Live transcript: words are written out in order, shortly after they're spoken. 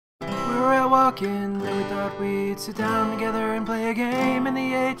walk in, then we thought we'd sit down together and play a game in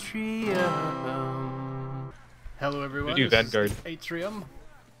the Atrium. Hello everyone, We do this Vanguard. is Atrium.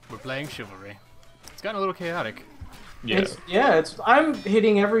 We're playing Chivalry. It's gotten a little chaotic. Yeah. I'm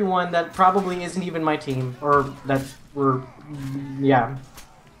hitting everyone that probably isn't even my team, or that we're, yeah,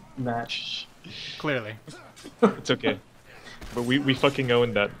 that. Clearly. It's okay. But we fucking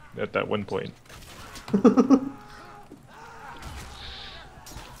owned that at that one point.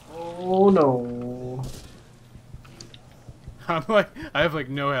 Oh no. I'm like, I have like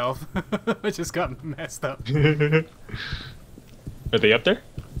no health. I just got messed up. Are they up there?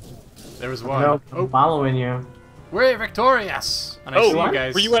 There was one. No, Oh, I'm following you. we're victorious! And I Oh, see you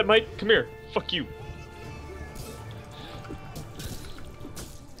guys. where you at, Mike? Come here. Fuck you.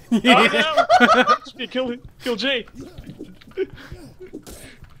 Oh, no! Kill Jay.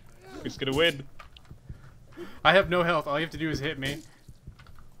 Who's gonna win? I have no health. All you have to do is hit me.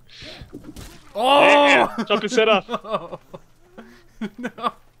 Oh! Yeah, chop his head off.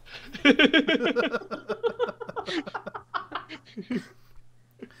 No.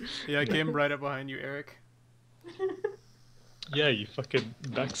 Yeah, I came right up behind you, Eric. Yeah, you fucking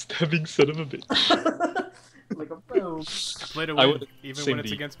backstabbing son of a bitch. Like a pro. I played a I win, would- even same when it's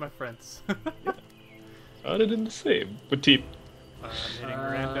deep. against my friends. I did in the same. What team? I'm hitting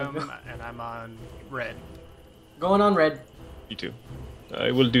random, and I'm on red. Going on red. Me too.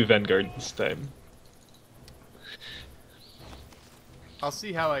 I will do Vanguard this time. I'll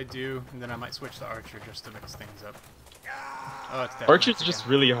see how I do, and then I might switch to Archer just to mix things up. Oh, it's dead. Archer's just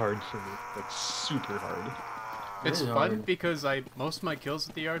really hard for me. Like, super hard. It's Really fun hard. because most of my kills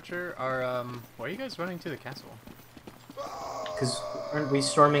with the Archer are, why are you guys running to the castle? Because aren't we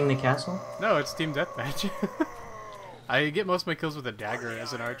storming the castle? No, it's team deathmatch. I get most of my kills with a dagger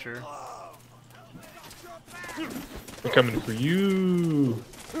as an Archer. They're coming for you.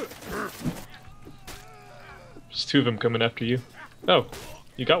 There's two of them coming after you. Oh,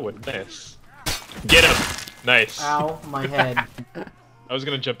 you got one. Nice. Get him! Nice. Ow, my head. I was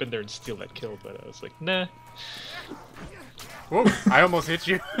gonna jump in there and steal that kill, but I was like, nah. Whoa, I almost hit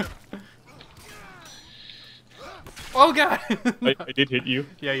you. Oh god! I did hit you.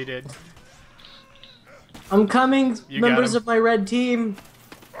 Yeah, you did. I'm coming, You got members him. of my red team.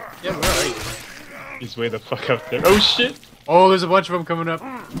 Yeah, where are you? He's way the fuck out there. Oh shit! Oh, there's a bunch of them coming up.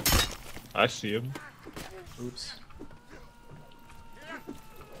 I see him. Oops.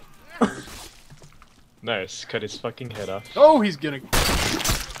 Nice. Cut his fucking head off. Oh, he's gonna...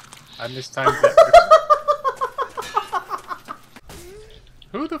 I mistimed that.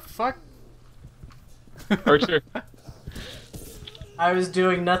 Who the fuck? Archer. I was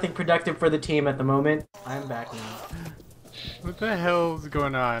doing nothing productive for the team at the moment. I'm back now. What the hell is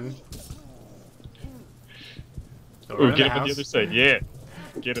going on? So we're Ooh, in get the him on the house. other side. Yeah.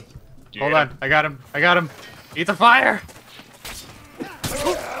 Get him. Get Hold him. on, I got him. I got him. Eat the fire!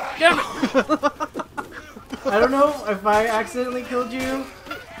 Get him! I don't know if I accidentally killed you,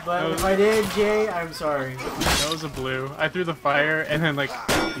 but if I did, Jay, I'm sorry. That was a blue. I threw the fire, and then, like,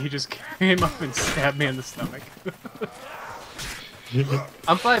 he just came up and stabbed me in the stomach.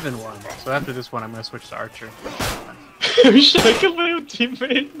 I'm 5-1, so after this one, I'm gonna switch to Archer. I killed my own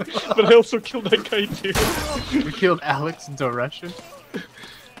teammate, but I also killed that guy too. We killed Alex and Russian.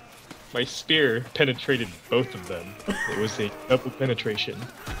 My spear penetrated both of them. It was a double penetration,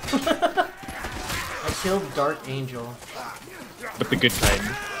 I killed Dark Angel. but the good kind.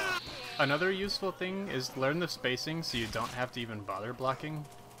 Another useful thing is learn the spacing so you don't have to even bother blocking.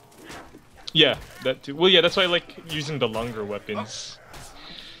 Yeah, that too. Well, yeah, that's why I like using the longer weapons.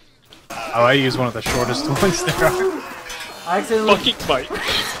 Oh, I use one of the shortest ones there are. I accidentally. Fucking Mike.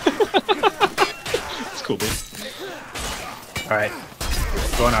 It's cool, dude. Alright.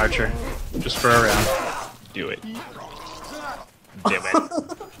 Going Archer. Just for a round. Do it. Damn it.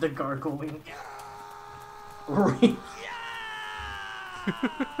 The gargling.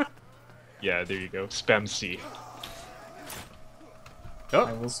 Yeah, there you go. Spam C. I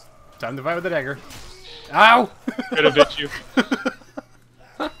Oh, was. time to fight with the dagger. Ow! Could have hit you.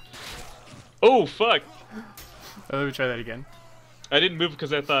 Oh, fuck. Oh, let me try that again. I didn't move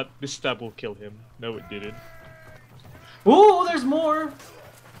because I thought this stab will kill him. No, it didn't. Ooh, there's more.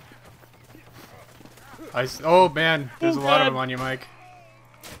 Oh man, there's Oh, a lot of God. them on you, Mike.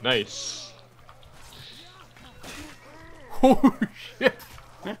 Nice. Oh shit!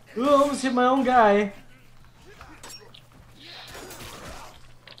 Ooh, I almost hit my own guy.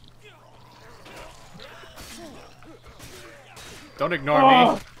 Don't ignore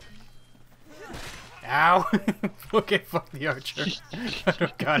Oh. me. Ow! Okay, fuck the Archer. I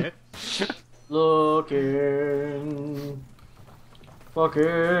don't got it. Looking.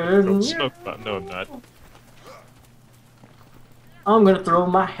 Fucking. Smoke bomb. No, I'm not. I'm gonna throw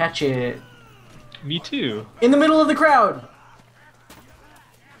my hatchet Me too. in the middle of the crowd.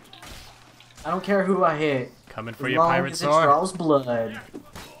 I don't care who I hit. Coming for As you, long pirate as it sword. draws blood.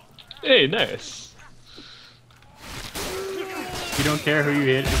 Hey, nice. You don't care who you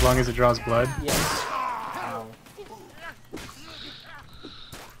hit as long as it draws blood. Yes. Ow.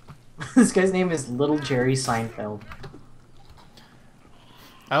 This guy's name is Little Jerry Seinfeld.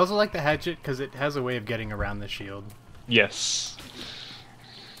 I also like the hatchet because it has a way of getting around the shield. Yes.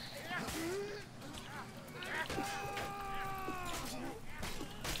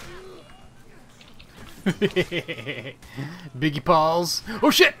 Biggie Paws. Oh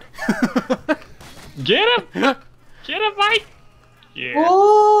shit! Get him! Get him, Mike! Yeah.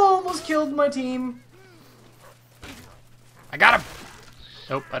 Oh, almost killed my team. I got him!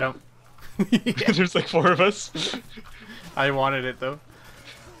 Nope, I don't. There's like 4 of us. I wanted it though.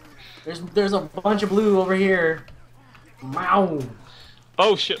 There's a bunch of blue over here. Mow.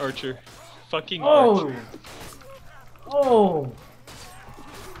 Oh shit, Archer. Fucking Archer. Oh.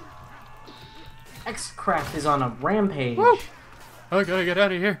 X-Craft is on a rampage. Woo! I gotta get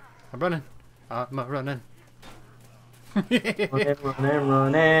out of here. I'm running. I'm running.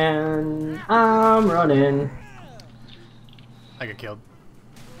 running. I'm running. I got killed.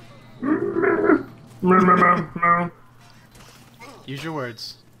 Use your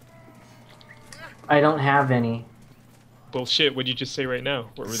words. I don't have any. Bullshit, what'd you just say right now?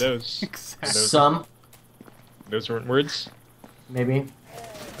 What were those? Exactly. Some, Those weren't words? maybe.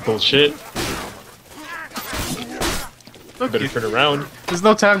 Bullshit. Look, Better turn around. there's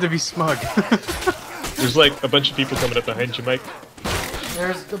no time to be smug. There's like a bunch of people coming up behind you, Mike.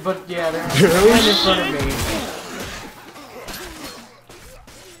 There's right in front of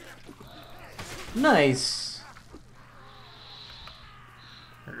me. Nice.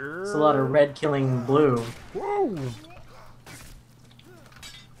 It's a lot of red killing blue. Whoa!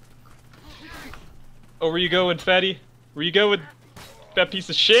 Oh, where you going, fatty? Where you going, that piece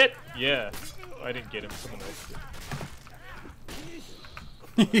of shit? Yeah. Oh, I didn't get him. Someone else did.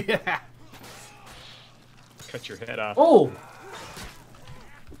 Yeah. Cut your head off. Oh!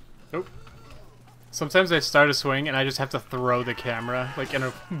 Nope. Sometimes I start a swing and I just have to throw the camera like in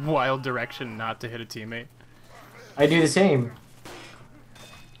a wild direction not to hit a teammate. I do the same.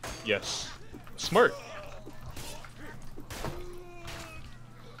 Yes. Smart.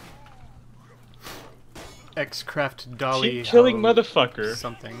 X-Craft Dolly. Keep killing how- motherfucker.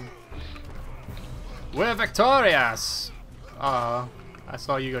 Something. We're victorious! Aw, I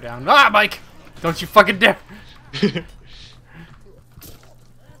saw you go down. Ah, Mike! Don't you fucking dare!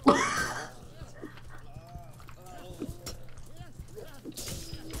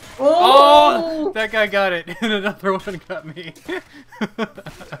 Oh! That guy got it, and another one got me.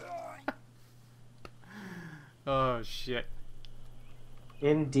 Oh, shit.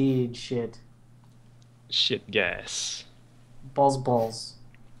 Indeed, shit. Shit gas. Balls.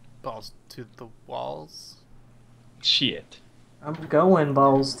 Balls to the walls. Shit. I'm going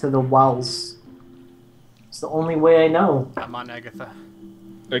balls to the walls. It's the only way I know. Come on, Agatha.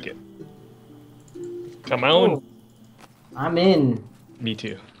 Okay. Come on. Oh, I'm in. Me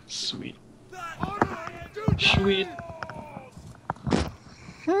too. Sweet. Sweet.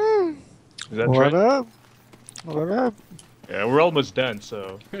 Is that What Trent? up? What up? Yeah, we're almost done,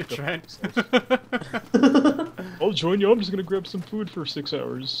 so. Trent. I'll join you. I'm just gonna grab some food for 6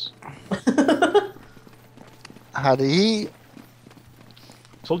 hours. How to eat?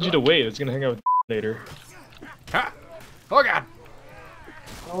 Told you to wait. I was gonna hang out with later. Ha! Oh, God!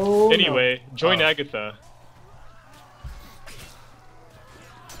 Oh, no. Anyway, join Oh. Agatha.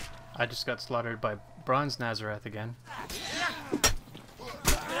 I just got slaughtered by Bronze Nazareth again.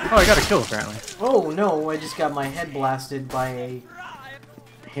 Oh, I got a kill apparently. Oh no, I just got my head blasted by a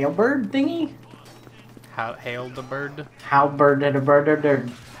hailbird thingy? Hail the bird. Halberd and a bird.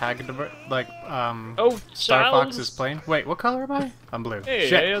 Hag the bird. Like, Oh, Star Charles. Fox is playing. Wait, what color am I? I'm blue. Hey,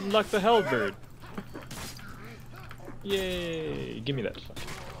 Shit. I unlocked the Hellbird. Yay! Give me that fucking.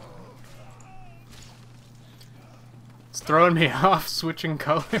 It's throwing me off switching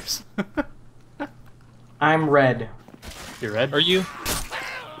colors. I'm red. You red? Are you?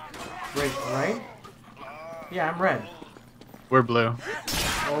 Wait, right? Yeah, I'm red. We're blue.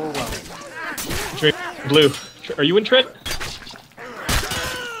 Oh well. Trent, blue. Are you in Trent?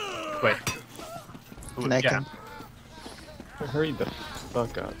 Wait. Ooh, Connecting. Hurry the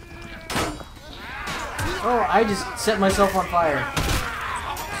fuck up. Oh, I just set myself on fire.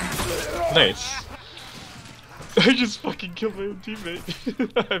 Nice. I just fucking killed my own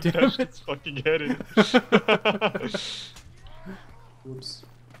teammate. I Damn bashed it. his fucking head in. Oops.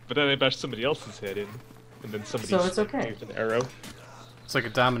 But then I bashed somebody else's head in, and then somebody So it's okay. used an arrow. It's like a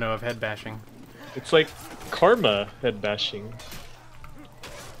domino of head bashing. It's like karma head bashing.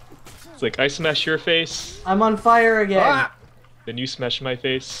 It's like I smash your face, I'm on fire again. Ah! then you smash my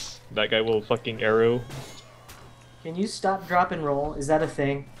face. That guy will fucking arrow. Can you stop, drop, and roll? Is that a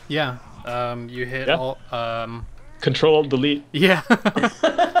thing? Yeah. You hit Yeah. all. Control Alt Delete. Yeah.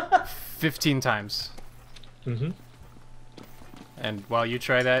 15 times. Mm-hmm. And while you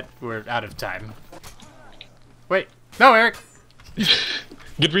try that, we're out of time. Wait. No, Eric.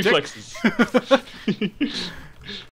 Good reflexes.